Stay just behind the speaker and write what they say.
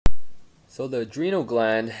So the adrenal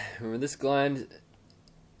gland, remember this gland,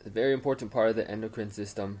 a very important part of the endocrine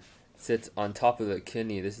system, sits on top of the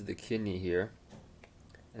kidney. This is the kidney here.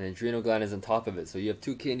 And the adrenal gland is on top of it. So you have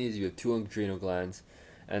two kidneys, you have two adrenal glands.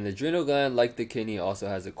 And the adrenal gland, like the kidney, also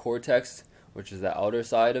has a cortex, which is the outer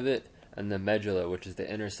side of it, and the medulla, which is the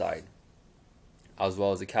inner side, as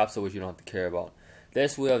well as the capsule, which you don't have to care about.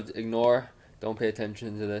 This we have to ignore, don't pay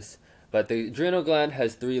attention to this. But the adrenal gland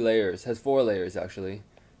has four layers actually.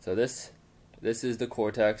 So this is the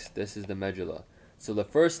cortex, this is the medulla. So the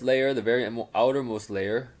first layer, the very outermost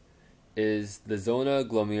layer, is the zona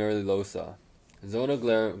glomerulosa. Zona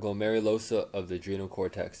glomerulosa of the adrenal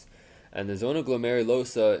cortex. And the zona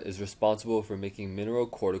glomerulosa is responsible for making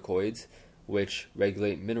mineralocorticoids, which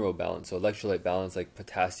regulate mineral balance, so electrolyte balance like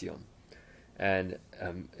potassium. And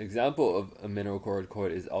example of a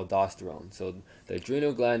mineralocorticoid is aldosterone. So the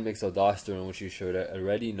adrenal gland makes aldosterone, which you should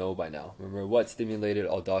already know by now. Remember what stimulated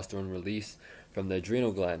aldosterone release from the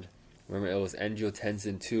adrenal gland? Remember, it was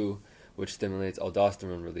angiotensin II, which stimulates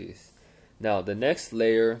aldosterone release. Now, the next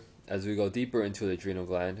layer, as we go deeper into the adrenal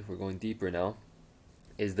gland, we're going deeper now,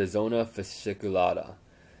 is the zona fasciculata.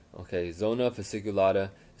 Okay, zona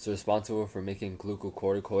fasciculata is responsible for making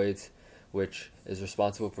glucocorticoids, which is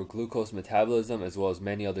responsible for glucose metabolism as well as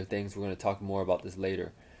many other things. We're going to talk more about this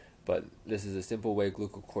later. But this is a simple way: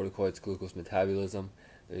 glucocorticoids, glucose metabolism.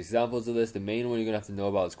 The examples of this, the main one you're going to have to know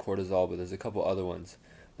about is cortisol, but there's a couple other ones.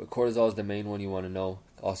 But cortisol is the main one you want to know,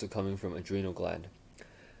 also coming from adrenal gland.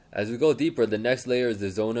 As we go deeper, the next layer is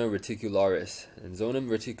the zona reticularis. And zona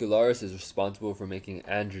reticularis is responsible for making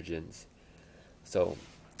androgens. So,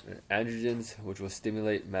 androgens, which will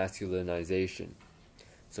stimulate masculinization.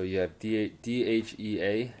 So you have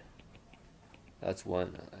DHEA, that's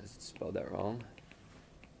one, I spelled that wrong.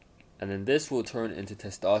 And then this will turn into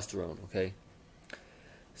testosterone, okay?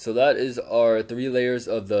 So that is our three layers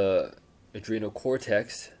of the adrenal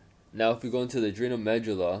cortex. Now if we go into the adrenal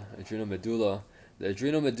medulla, the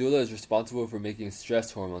adrenal medulla is responsible for making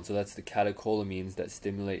stress hormones. So that's the catecholamines that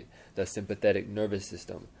stimulate the sympathetic nervous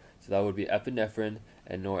system. So that would be epinephrine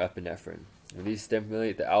and norepinephrine. And these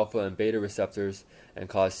stimulate the alpha and beta receptors and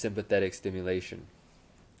cause sympathetic stimulation.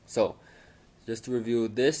 So, just to review,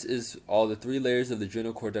 this is all the three layers of the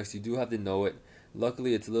adrenal cortex. You do have to know it.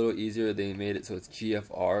 Luckily, it's a little easier. They made it so it's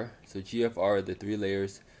GFR. So GFR are the three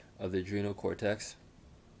layers of the adrenal cortex.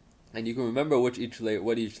 And you can remember what each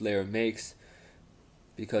layer makes,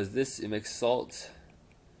 because it makes salt,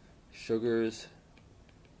 sugars,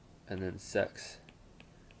 and then sex.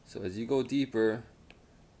 So as you go deeper,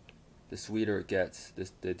 the sweeter it gets.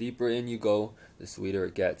 The deeper in you go, the sweeter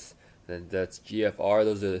it gets. Then that's GFR.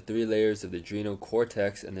 Those are the three layers of the adrenal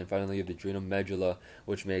cortex. And then finally you have the adrenal medulla,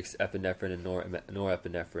 which makes epinephrine and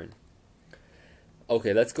norepinephrine.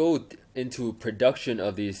 Okay, let's go into production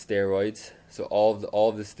of these steroids. So all the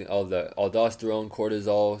aldosterone,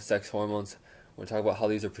 cortisol, sex hormones. We're going to talk about how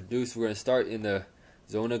these are produced. We're going to start in the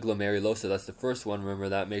zona glomerulosa. That's the first one. Remember,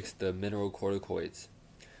 that makes the mineralocorticoids.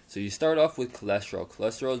 So you start off with cholesterol.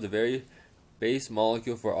 Cholesterol is the very base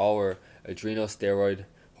molecule for our adrenal steroid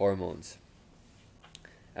hormones.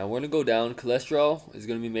 And we're going to go down. Cholesterol is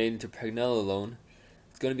going to be made into pregnenolone.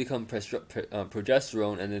 It's going to become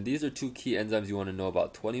progesterone. And then these are two key enzymes you want to know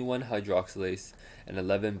about: 21-hydroxylase and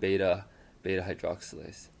 11-beta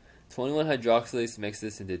hydroxylase. 21-hydroxylase makes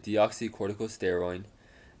this into deoxycorticosteroid.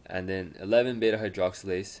 And then 11-beta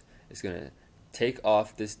hydroxylase is going to take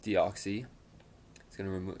off this deoxy.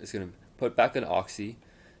 It's gonna put back an oxy,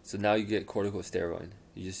 so now you get corticosteroid.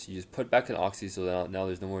 You just put back an oxy, so now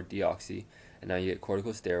there's no more deoxy, and now you get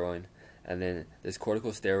corticosteroid, and then this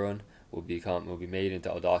corticosteroid will be made into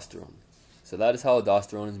aldosterone. So that is how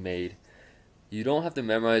aldosterone is made. You don't have to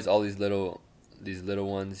memorize all these little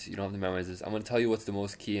ones. You don't have to memorize this. I'm gonna tell you what's the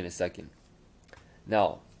most key in a second.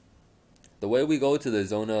 Now, the way we go to the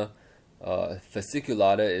zona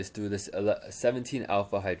fasciculata is through this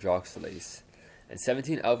 17-alpha hydroxylase. And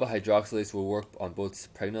 17-alpha hydroxylase will work on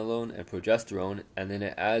both pregnenolone and progesterone, and then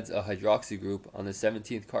it adds a hydroxy group on the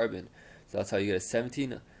 17th carbon. So that's how you get a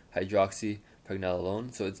 17-hydroxy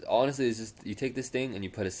pregnenolone. So it's just you take this thing and you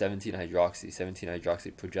put a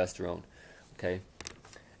 17-hydroxy progesterone. Okay.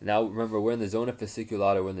 Now remember, we're in the zona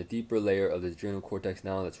fasciculata. We're in the deeper layer of the adrenal cortex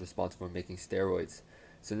now that's responsible for making steroids.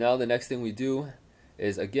 So now the next thing we do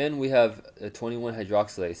is, again, we have a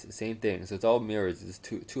 21-hydroxylase, same thing. So it's all mirrors. It's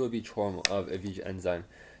two of each hormone, of each enzyme.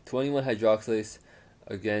 21-hydroxylase,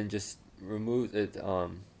 again, just removes it,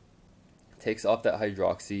 takes off that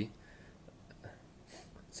hydroxy.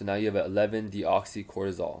 So now you have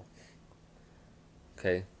 11-deoxycortisol.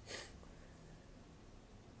 Okay.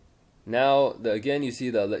 Now, again, you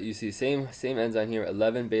see same enzyme here,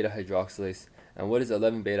 11 beta hydroxylase. And what is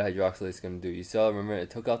 11 beta hydroxylase going to do? You saw, remember, it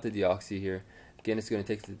took out the deoxy here. Again, it's going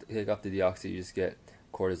to take off the deoxy. You just get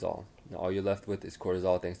cortisol. Now, all you're left with is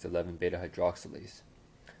cortisol thanks to 11 beta hydroxylase.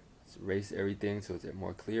 Let's erase everything so it's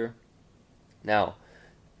more clear. Now,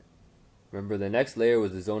 remember, the next layer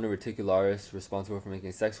was the zona reticularis, responsible for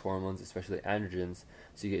making sex hormones, especially androgens.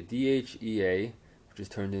 So you get DHEA, which is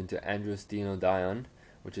turned into androstenedione,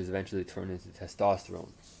 which is eventually turned into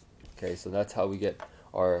testosterone. Okay, so that's how we get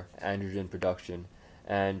our androgen production.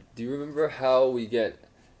 And do you remember how we get,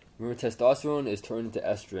 remember testosterone is turned into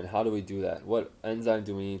estrogen. How do we do that? What enzyme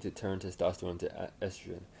do we need to turn testosterone to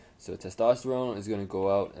estrogen? So testosterone is going to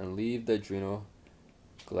go out and leave the adrenal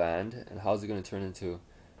gland. And how's it going to turn into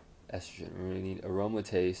estrogen? We're going to need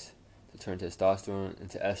aromatase to turn testosterone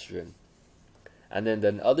into estrogen. And then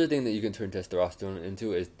the other thing that you can turn testosterone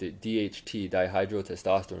into is the DHT,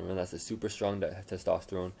 dihydrotestosterone, and that's a super strong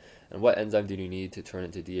testosterone. And what enzyme did you need to turn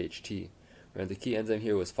into DHT? Right, the key enzyme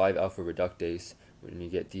here was 5-alpha reductase when you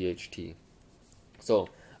get DHT. So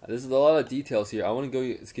this is a lot of details here. I want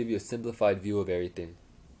to give you a simplified view of everything.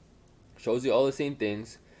 Shows you all the same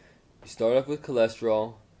things. You start off with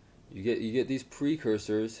cholesterol. You get these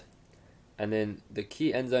precursors. And then the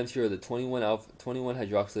key enzymes here are the 21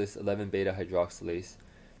 hydroxylase, 11 beta hydroxylase.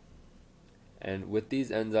 And with these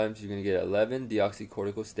enzymes, you're going to get 11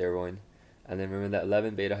 deoxycorticosteroid. And then remember that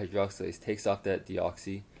 11 beta hydroxylase takes off that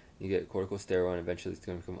deoxy. You get corticosteroid, and eventually it's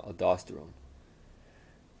going to become aldosterone.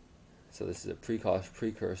 So this is a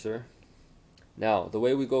precursor. Now, the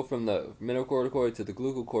way we go from the mineralocorticoid to the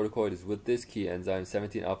glucocorticoid is with this key enzyme,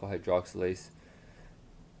 17-alpha hydroxylase.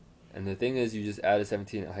 And the thing is, you just add a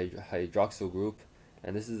 17 hydroxyl group,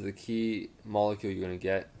 and this is the key molecule you're going to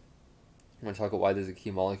get. I'm going to talk about why there's a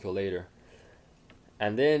key molecule later.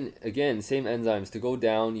 And then, again, same enzymes. To go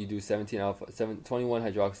down, you do 21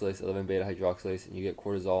 hydroxylase, 11 beta hydroxylase, and you get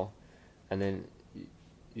cortisol. And then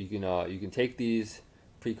you can take these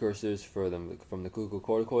precursors from the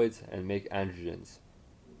glucocorticoids and make androgens.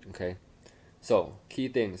 Okay? So, key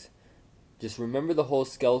things. Just remember the whole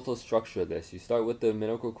skeletal structure of this. You start with the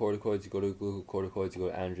mineralocorticoids, you go to glucocorticoids, you go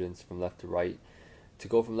to androgens from left to right. To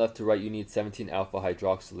go from left to right, you need 17-alpha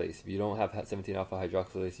hydroxylase. If you don't have 17-alpha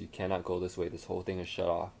hydroxylase, you cannot go this way. This whole thing is shut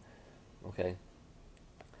off. Okay?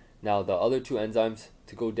 Now, the other two enzymes,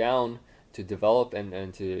 to go down, to develop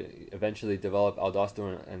and to eventually develop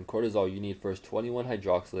aldosterone and cortisol, you need first 21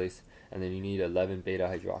 hydroxylase, and then you need 11 beta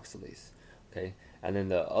hydroxylase. Okay? And then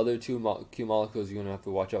the other two key molecules you're going to have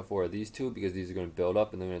to watch out for are these two, because these are going to build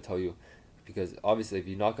up, and they're going to tell you, because obviously if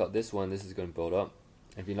you knock out this one, this is going to build up.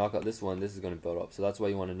 If you knock out this one, this is going to build up. So that's why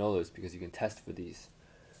you want to know this, because you can test for these.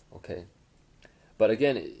 Okay. But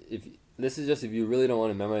again, if you really don't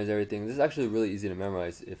want to memorize everything, this is actually really easy to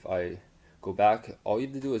memorize. If I go back, all you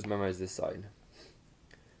have to do is memorize this side.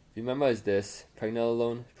 If you memorize this,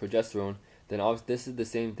 pregnenolone, progesterone, then obviously this is the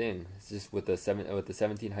same thing. It's just with the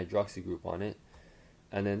 17 hydroxy group on it.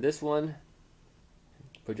 And then this one,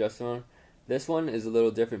 progesterone, this one is a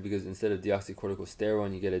little different because instead of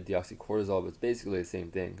deoxycorticosteroid, you get a deoxycortisol, but it's basically the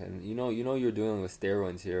same thing. And you know you're dealing with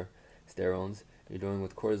steroids here, sterones. You're dealing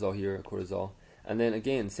with cortisol here, cortisol. And then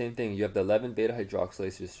again, same thing. You have the 11 beta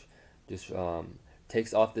hydroxylase just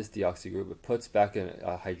takes off this deoxy group. It puts back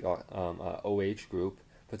a OH group,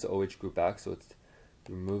 puts an OH group back. So it's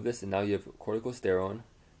to remove this, and now you have corticosterone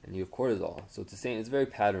and you have cortisol. So it's the same. It's very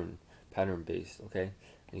pattern based. Okay,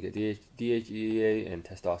 and you get DHEA and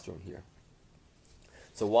testosterone here.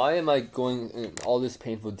 So why am I going in all this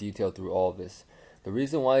painful detail through all of this? The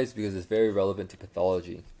reason why is because it's very relevant to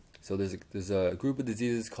pathology. So there's a group of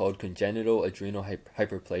diseases called congenital adrenal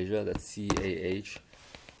hyperplasia, that's CAH.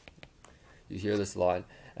 You hear this a lot.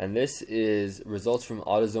 And this results from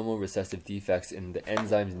autosomal recessive defects in the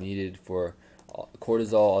enzymes needed for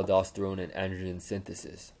cortisol, aldosterone, and androgen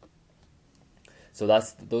synthesis. So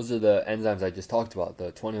those are the enzymes I just talked about,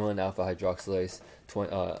 the 21 alpha hydroxylase,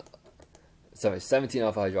 17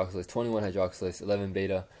 alpha hydroxylase, 21 hydroxylase, 11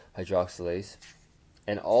 beta hydroxylase.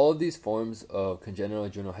 And all of these forms of congenital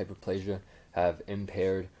adrenal hyperplasia have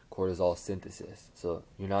impaired cortisol synthesis. So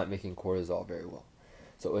you're not making cortisol very well.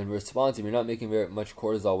 So in response, if you're not making very much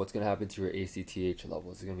cortisol, what's going to happen to your ACTH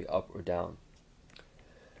levels? Is it going to be up or down?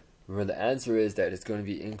 Remember, the answer is that it's going to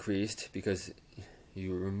be increased because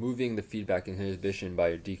you're removing the feedback inhibition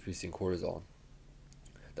by decreasing cortisol.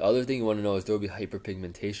 The other thing you want to know is there will be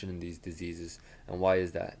hyperpigmentation in these diseases. And why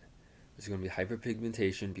is that? There's going to be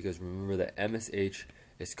hyperpigmentation because remember that MSH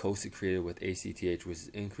is co-secreted with ACTH, which is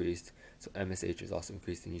increased. So MSH is also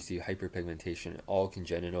increased, and you see hyperpigmentation in all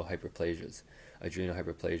congenital hyperplasias, adrenal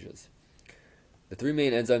hyperplasias. The three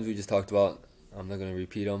main enzymes we just talked about, I'm not going to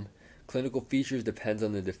repeat them. Clinical features depends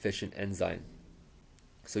on the deficient enzyme.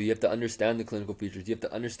 So you have to understand the clinical features. You have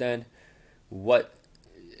to understand what,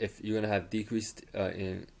 if you're going to have decreased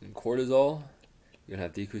in cortisol, you're going to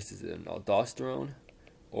have decreases in aldosterone,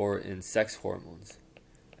 or in sex hormones.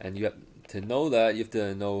 And you have to know that, you have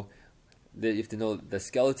to know the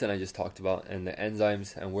skeleton I just talked about, and the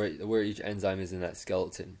enzymes, and where each enzyme is in that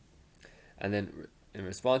skeleton. And then in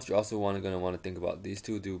response, you're also going to want to think about these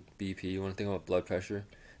two. Do BP. You want to think about blood pressure.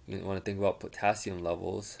 You want to think about potassium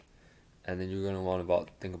levels, and then you're going to want to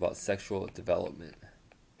think about sexual development.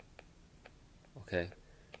 Okay.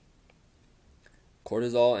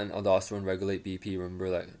 Cortisol and aldosterone regulate BP. Remember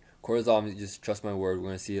that cortisol, just trust my word, we're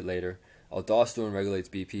going to see it later. Aldosterone regulates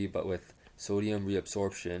BP, but with sodium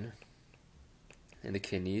reabsorption in the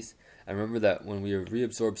kidneys. And remember that when we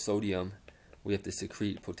reabsorb sodium, we have to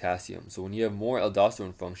secrete potassium. So when you have more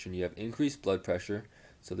aldosterone function, you have increased blood pressure.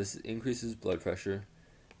 So this increases blood pressure,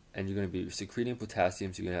 and you're going to be secreting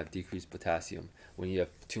potassium, so you're going to have decreased potassium when you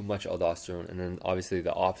have too much aldosterone. And then obviously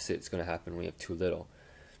the opposite is going to happen when you have too little.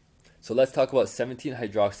 So let's talk about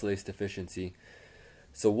 17-hydroxylase deficiency.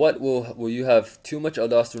 So what will you have too much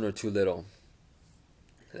aldosterone or too little?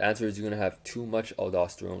 The answer is you're going to have too much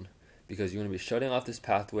aldosterone, because you're going to be shutting off this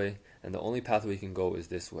pathway, and the only pathway you can go is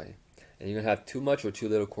this way. And you're going to have too much or too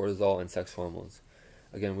little cortisol and sex hormones.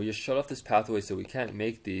 Again, we just shut off this pathway, so we can't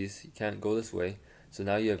make these. You can't go this way. So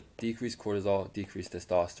now you have decreased cortisol, decreased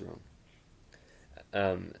testosterone.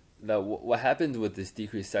 Now, what happens with this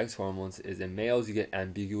decreased sex hormones is in males you get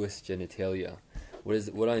ambiguous genitalia. What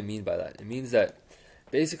do I mean by that? It means that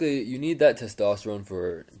basically you need that testosterone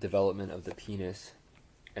for development of the penis.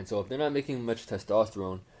 And so if they're not making much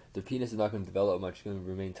testosterone, the penis is not going to develop much. It's going to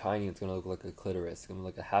remain tiny. It's going to look like a clitoris. It's going to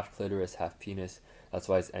look like a half clitoris, half penis. That's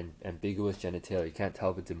why it's ambiguous genitalia. You can't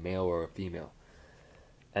tell if it's a male or a female.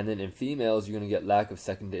 And then in females, you're going to get lack of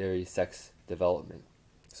secondary sex development.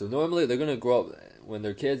 So normally they're going to grow up, when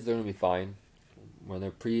they're kids, they're going to be fine. When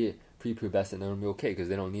they're prepubescent, they're going to be okay, because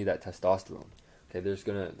they don't need that testosterone. Okay, they're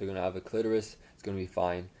going to have a clitoris. It's going to be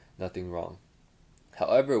fine. Nothing wrong.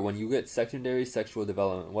 However, when you get secondary sexual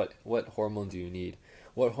development, what hormone do you need?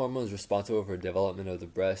 What hormone is responsible for development of the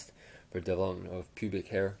breast, for development of pubic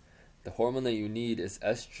hair? The hormone that you need is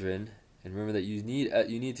estrogen. And remember that you need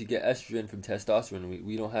to get estrogen from testosterone.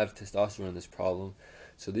 We don't have testosterone in this problem.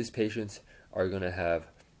 So these patients are going to have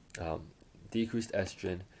decreased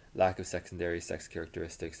estrogen, lack of secondary sex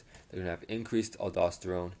characteristics. They're going to have increased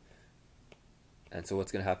aldosterone. And so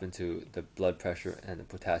what's going to happen to the blood pressure and the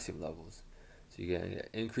potassium levels? So you're going to get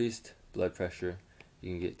increased blood pressure.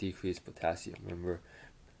 You can get decreased potassium. Remember,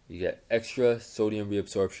 you get extra sodium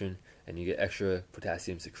reabsorption, and you get extra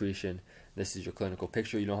potassium secretion. This is your clinical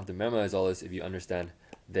picture. You don't have to memorize all this if you understand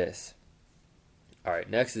this. Alright,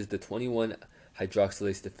 next is the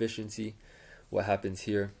 21-hydroxylase deficiency. What happens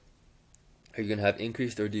here? Are you going to have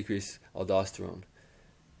increased or decreased aldosterone?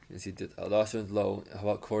 You can see that aldosterone is low. How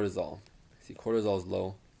about cortisol? See, cortisol is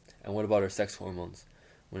low. And what about our sex hormones?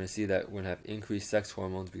 We're going to see that we're going to have increased sex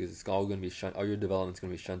hormones, because it's all going to be all your development is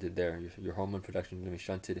going to be shunted there. Your hormone production is going to be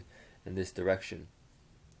shunted in this direction.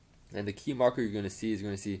 And the key marker you're going to see is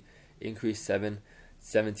increased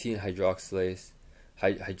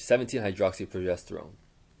 17-hydroxyprogesterone.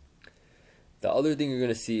 The other thing you're going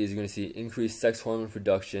to see is increased sex hormone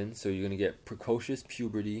production. So you're going to get precocious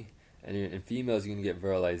puberty, and in females you're going to get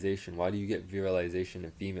virilization. Why do you get virilization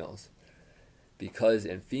in females? Because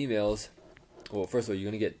in females, well, first of all, you're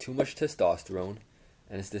going to get too much testosterone,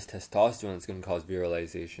 and it's this testosterone that's going to cause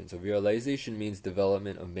virilization. So virilization means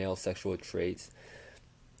development of male sexual traits.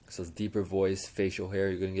 So it's deeper voice, facial hair.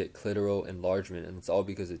 You're going to get clitoral enlargement, and it's all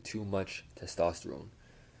because of too much testosterone.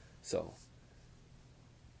 So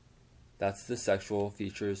that's the sexual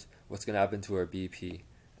features. What's going to happen to our BP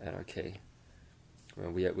and our K?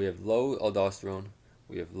 We have low aldosterone,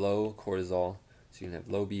 we have low cortisol, so you're going to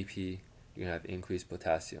have low BP, you're going to have increased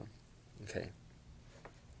potassium. Okay.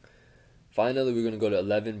 Finally, we're going to go to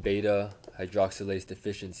 11-beta hydroxylase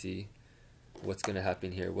deficiency. What's going to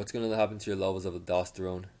happen here? What's going to happen to your levels of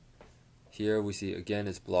aldosterone? Here we see again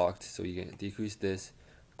it's blocked, so you can decrease this.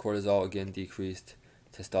 Cortisol again decreased,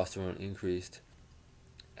 testosterone increased.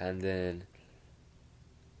 And then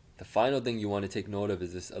the final thing you want to take note of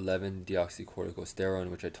is this 11-deoxycorticosterone,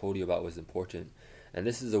 which I told you about was important. And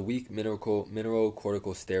this is a weak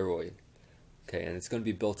mineralocorticosteroid. Okay, and it's going to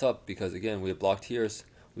be built up because, again, we blocked here,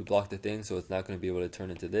 we blocked the thing, so it's not going to be able to turn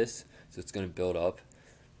into this, so it's going to build up.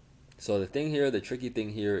 So the thing here, the tricky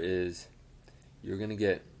thing here is you're going to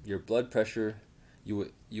get your blood pressure,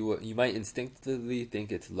 you might instinctively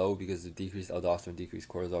think it's low because of decreased aldosterone, decreased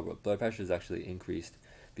cortisol, but blood pressure is actually increased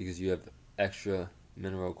because you have extra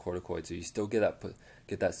mineral corticoids. So you still get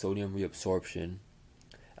that sodium reabsorption.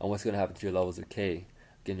 And what's going to happen to your levels of K?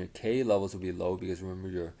 Again, your K levels will be low because remember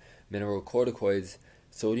your mineral corticoids,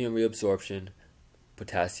 sodium reabsorption,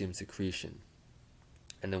 potassium secretion.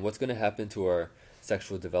 And then what's going to happen to our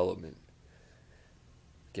sexual development?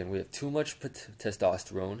 Again, we have too much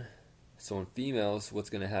testosterone. So in females, what's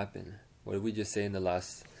going to happen? What did we just say in the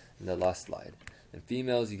last slide? In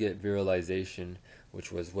females, you get virilization,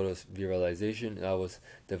 which was, what was virilization? That was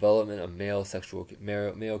development of male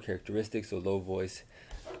characteristics, so low voice,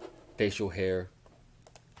 facial hair,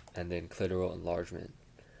 and then clitoral enlargement.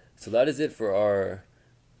 So that is it for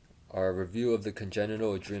our review of the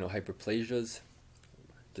congenital adrenal hyperplasias.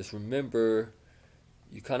 Just remember,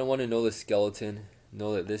 you kind of want to know the skeleton.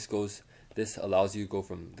 Know that this allows you to go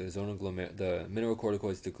from the the mineral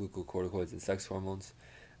corticoids to glucocorticoids and sex hormones,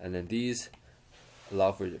 and then these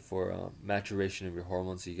allow for maturation of your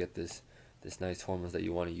hormones, so you get this nice hormones that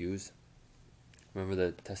you want to use. Remember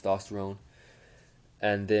the testosterone,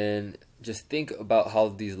 and then just think about how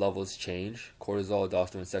these levels change: cortisol,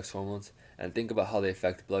 aldosterone, sex hormones, and think about how they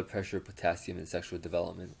affect blood pressure, potassium, and sexual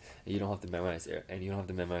development. And you don't have to memorize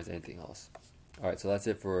anything else. All right, so that's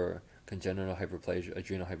it for congenital hyperplasia,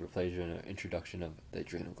 adrenal hyperplasia, and an introduction of the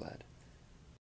adrenal gland.